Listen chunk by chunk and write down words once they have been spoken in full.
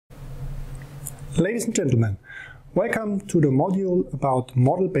Ladies and gentlemen, welcome to the module about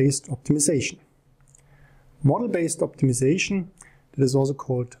model-based optimization. Model-based optimization, that is also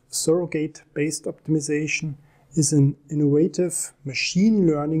called surrogate-based optimization, is an innovative machine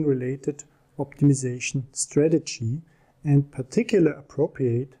learning related optimization strategy and particularly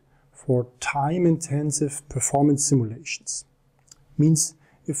appropriate for time-intensive performance simulations. Means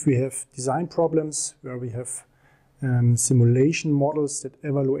if we have design problems where we have simulation models that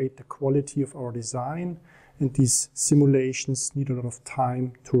evaluate the quality of our design, and these simulations need a lot of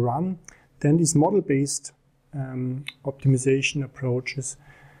time to run, then these model-based optimization approaches,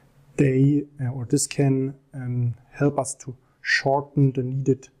 this can help us to shorten the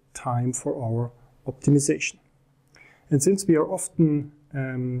needed time for our optimization. And since we often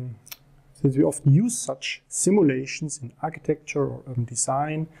use such simulations in architecture or urban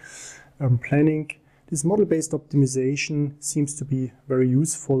design, urban planning, this model-based optimization seems to be very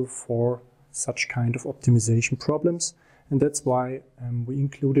useful for such kind of optimization problems, and that's why we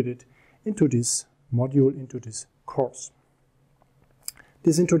included it into this module, into this course.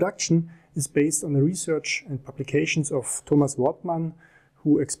 This introduction is based on the research and publications of Thomas Wortmann,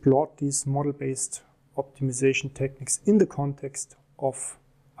 who explored these model-based optimization techniques in the context of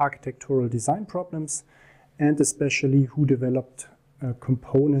architectural design problems, and especially who developed a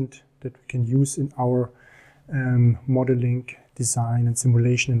component that we can use in our modeling, design and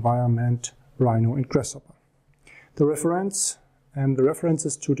simulation environment, Rhino and Grasshopper. The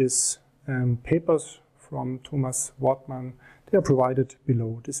references to these papers from Thomas Wortmann, they are provided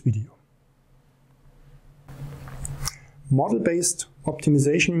below this video. Model-based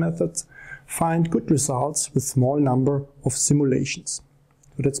optimization methods find good results with small number of simulations.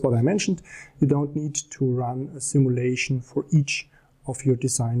 So that's what I mentioned. You don't need to run a simulation for each of your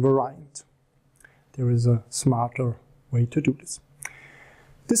design variant. There is a smarter way to do this.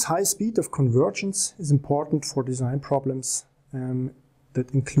 This high speed of convergence is important for design problems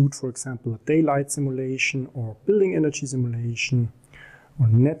that include, for example, a daylight simulation or building energy simulation or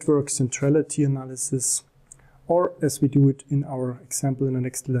network centrality analysis, or as we do it in our example in the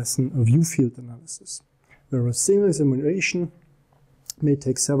next lesson, a view field analysis, where a single simulation may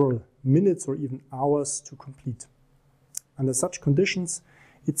take several minutes or even hours to complete. Under such conditions,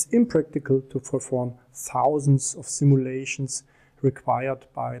 it's impractical to perform thousands of simulations required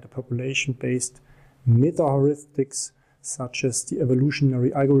by the population-based meta-heuristics, such as the evolutionary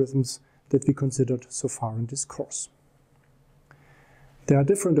algorithms that we considered so far in this course. There are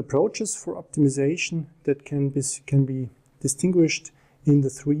different approaches for optimization that can be distinguished in the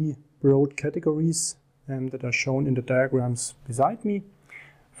three broad categories that are shown in the diagrams beside me.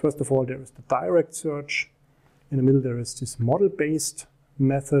 First of all, there is the direct search. In the middle, there is this model-based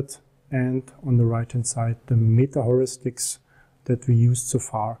method, and on the right-hand side, the meta-heuristics that we used so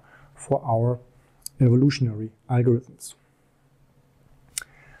far for our evolutionary algorithms.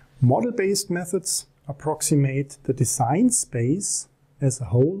 Model-based methods approximate the design space as a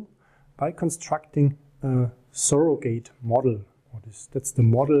whole by constructing a surrogate model. That's the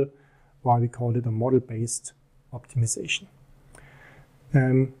model, why we call it a model-based optimization.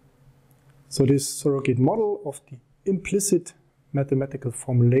 So this surrogate model of the implicit mathematical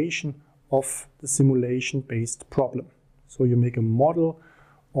formulation of the simulation-based problem. So you make a model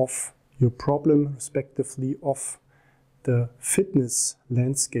of your problem, respectively, of the fitness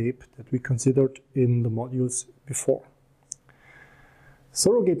landscape that we considered in the modules before.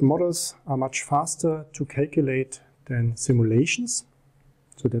 Surrogate models are much faster to calculate than simulations,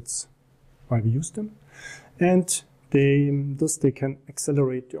 so that's why we use them, and thus they can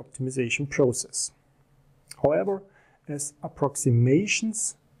accelerate the optimization process. However, as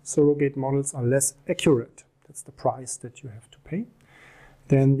approximations, surrogate models are less accurate, that's the price that you have to pay,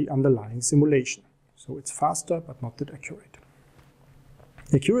 than the underlying simulation. So it's faster but not that accurate.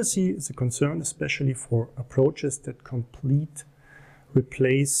 Accuracy is a concern especially for approaches that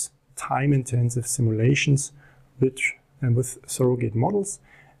replace time-intensive simulations with surrogate models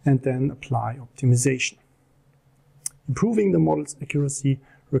and then apply optimization. Improving the model's accuracy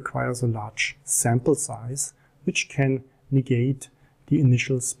requires a large sample size, which can negate the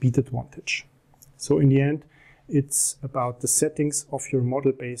initial speed advantage. So in the end, it's about the settings of your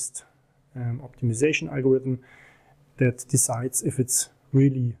model-based optimization algorithm that decides if it's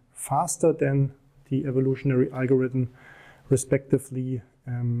really faster than the evolutionary algorithm, respectively,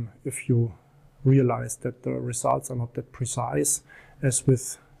 if you realize that the results are not that precise as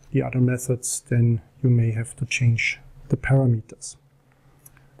with the other methods, then you may have to change the parameters.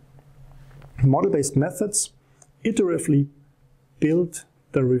 Model-based methods iteratively build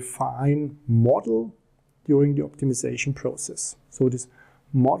the refined model during the optimization process. So this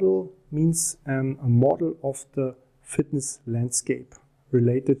model means a model of the fitness landscape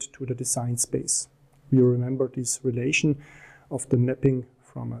related to the design space. We remember this relation of the mapping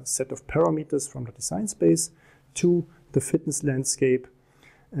from a set of parameters from the design space to the fitness landscape,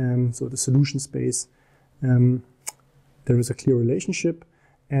 so the solution space. There is a clear relationship,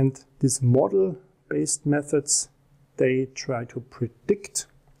 and these model-based methods, they try to predict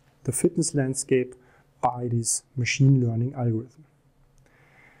the fitness landscape by this machine learning algorithm.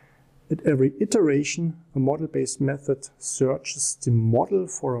 At every iteration, a model-based method searches the model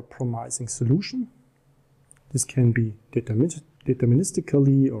for a promising solution. This can be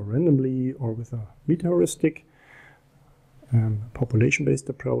deterministically or randomly or with a meta-heuristic, population-based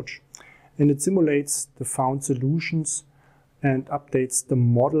approach. And it simulates the found solutions and updates the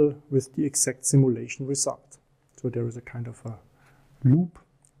model with the exact simulation result. So there is a kind of a loop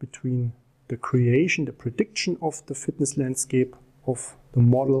between the creation, the prediction of the fitness landscape of the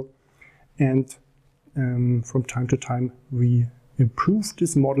model, and from time to time we improve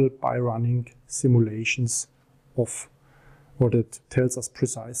this model by running simulations of, or that tells us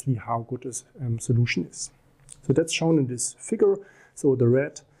precisely how good this solution is. So that's shown in this figure. So the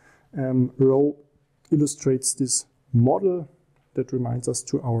red row illustrates this model that reminds us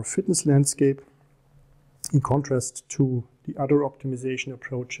to our fitness landscape, in contrast to the other optimization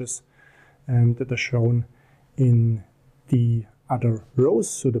approaches that are shown in the other rows.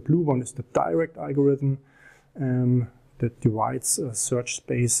 So the blue one is the direct algorithm that divides a search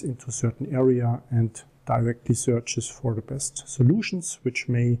space into a certain area and directly searches for the best solutions, which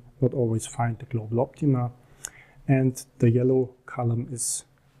may not always find the global optima. And the yellow column is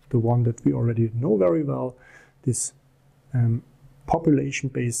the one that we already know very well, this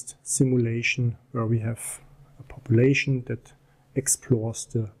population-based simulation, where we have a population that explores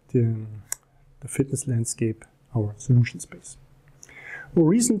the fitness landscape, our solution space. More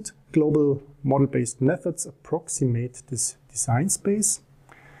recent global model-based methods approximate this design space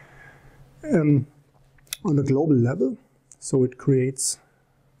on a global level. So it creates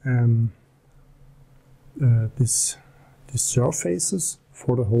these surfaces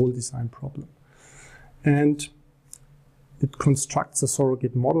for the whole design problem. And it constructs a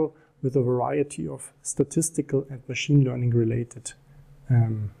surrogate model with a variety of statistical and machine learning related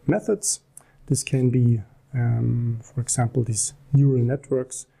methods. This can be, for example, these neural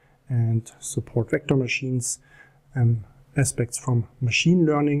networks and support vector machines, aspects from machine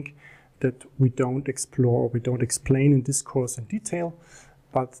learning that we don't explore, we don't explain in this course in detail,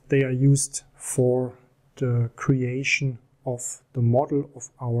 but they are used for the creation of the model of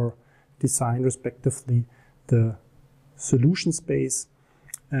our design, respectively the solution space,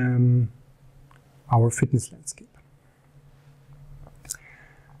 our fitness landscape.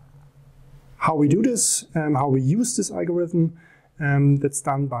 How we do this, how we use this algorithm, that's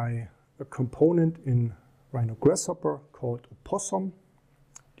done by a component in Rhino Grasshopper called Opossum,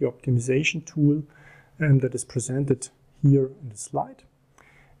 the optimization tool that is presented here in the slide.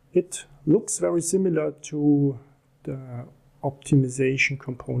 It looks very similar to the optimization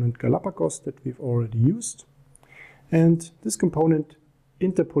component Galapagos that we've already used. And this component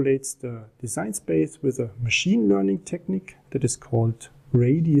interpolates the design space with a machine learning technique that is called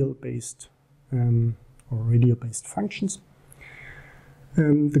radial-based functions.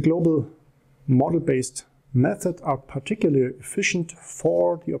 The global model-based methods are particularly efficient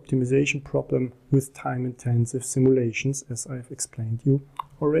for the optimization problem with time-intensive simulations, as I've explained you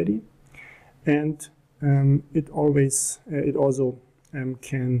already. And it also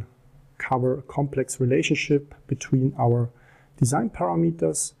can cover a complex relationship between our design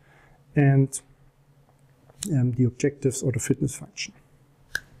parameters and the objectives or the fitness function.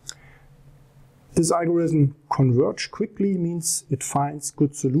 This algorithm converges quickly, means it finds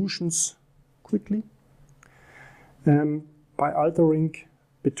good solutions quickly by altering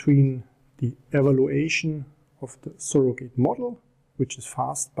between the evaluation of the surrogate model, which is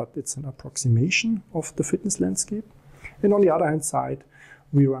fast, but it's an approximation of the fitness landscape. And on the other hand side,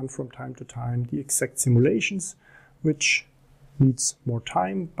 we run from time to time the exact simulations, which needs more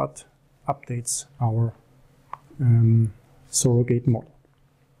time, but updates our surrogate model.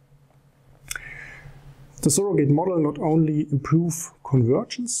 The surrogate model not only improves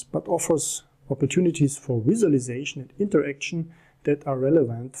convergence, but offers opportunities for visualization and interaction that are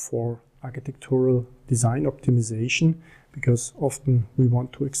relevant for architectural design optimization, because often we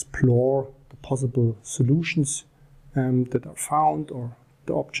want to explore the possible solutions that are found or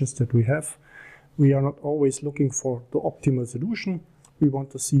the options that we have. We are not always looking for the optimal solution. We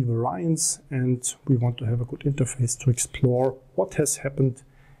want to see variance, and we want to have a good interface to explore what has happened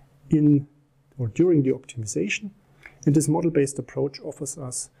in or during the optimization, And this model-based approach offers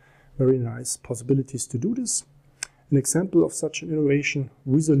us very nice possibilities to do this. An example of such an innovation,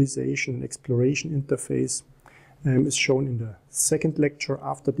 visualization and exploration interface, is shown in the second lecture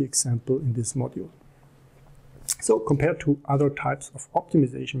after the example in this module. So compared to other types of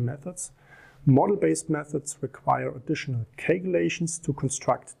optimization methods, model-based methods require additional calculations to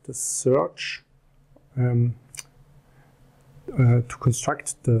construct the search, to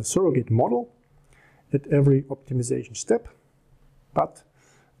construct the surrogate model at every optimization step, but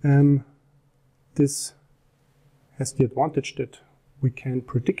this has the advantage that we can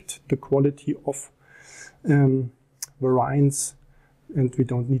predict the quality of variance and we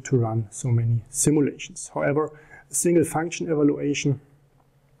don't need to run so many simulations. However, a single function evaluation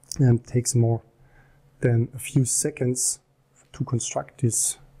takes more than a few seconds to construct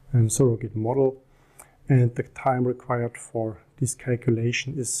this surrogate model, and the time required for this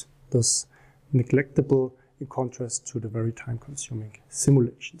calculation is thus neglectable in contrast to the very time-consuming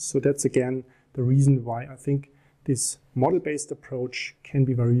simulations. So that's again the reason why I think this model-based approach can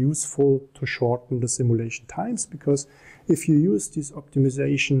be very useful to shorten the simulation times, because if you use these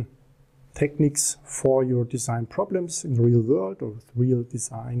optimization techniques for your design problems in the real world or with real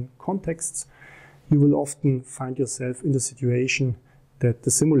design contexts, you will often find yourself in the situation that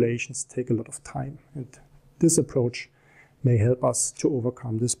the simulations take a lot of time, and this approach may help us to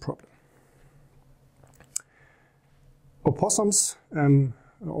overcome this problem. Opossum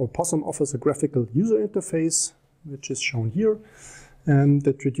offers a graphical user interface, which is shown here,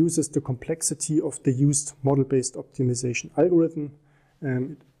 that reduces the complexity of the used model-based optimization algorithm.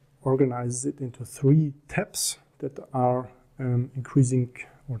 It organizes it into 3 tabs that are increasing,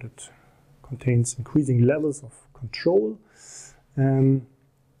 or that contains increasing levels of control, and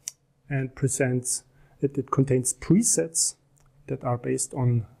presents it contains presets that are based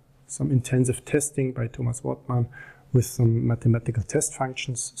on some intensive testing by Thomas Wortmann with some mathematical test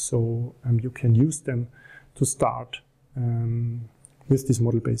functions, so you can use them to start with this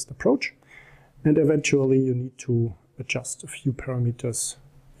model-based approach, and eventually you need to adjust a few parameters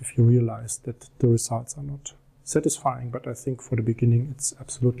if you realize that the results are not satisfying, but I think for the beginning it's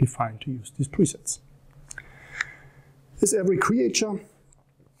absolutely fine to use these presets. As every creature,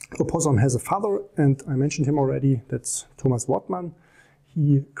 Opossum has a father, and I mentioned him already, that's Thomas Wortmann.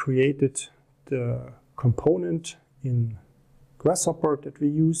 He created the component in Grasshopper that we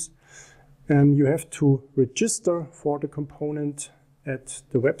use. You have to register for the component at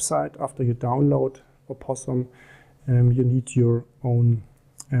the website after you download Opossum. You need your own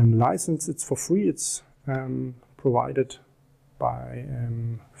license. It's for free. It's provided by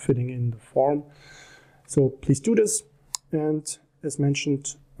filling in the form. So please do this. And as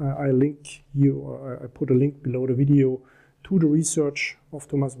mentioned, I put a link below the video to the research of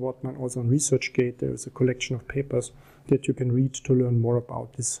Thomas Wortmann. Also on ResearchGate, there is a collection of papers that you can read to learn more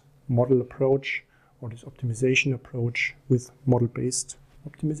about this model approach or this optimization approach with model-based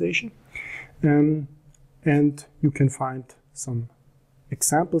optimization. And you can find some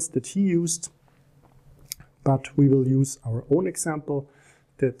examples that he used, but we will use our own example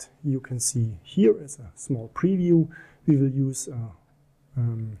that you can see here as a small preview. We will use a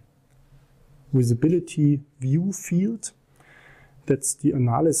visibility view field. That's the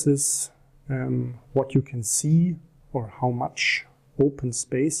analysis, what you can see or how much open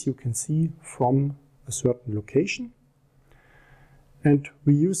space you can see from a certain location. And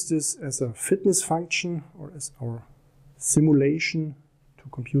we use this as a fitness function or as our simulation to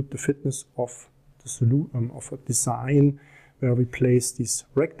compute the fitness of of a design where we place these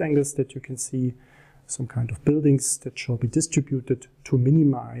rectangles that you can see, some kind of buildings that shall be distributed to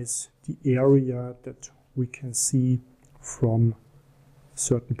minimize the area that we can see from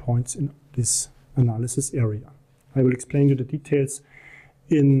certain points in this analysis area. I will explain you the details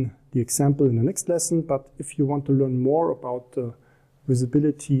in the example in the next lesson, but if you want to learn more about the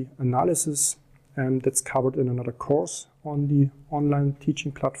visibility analysis, that's covered in another course on the online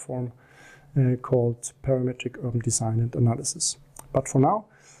teaching platform called Parametric Urban Design and Analysis. But for now,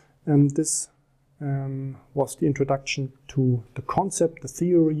 this was the introduction to the concept, the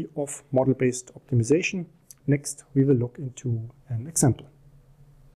theory of model-based optimization. Next, we will look into an example.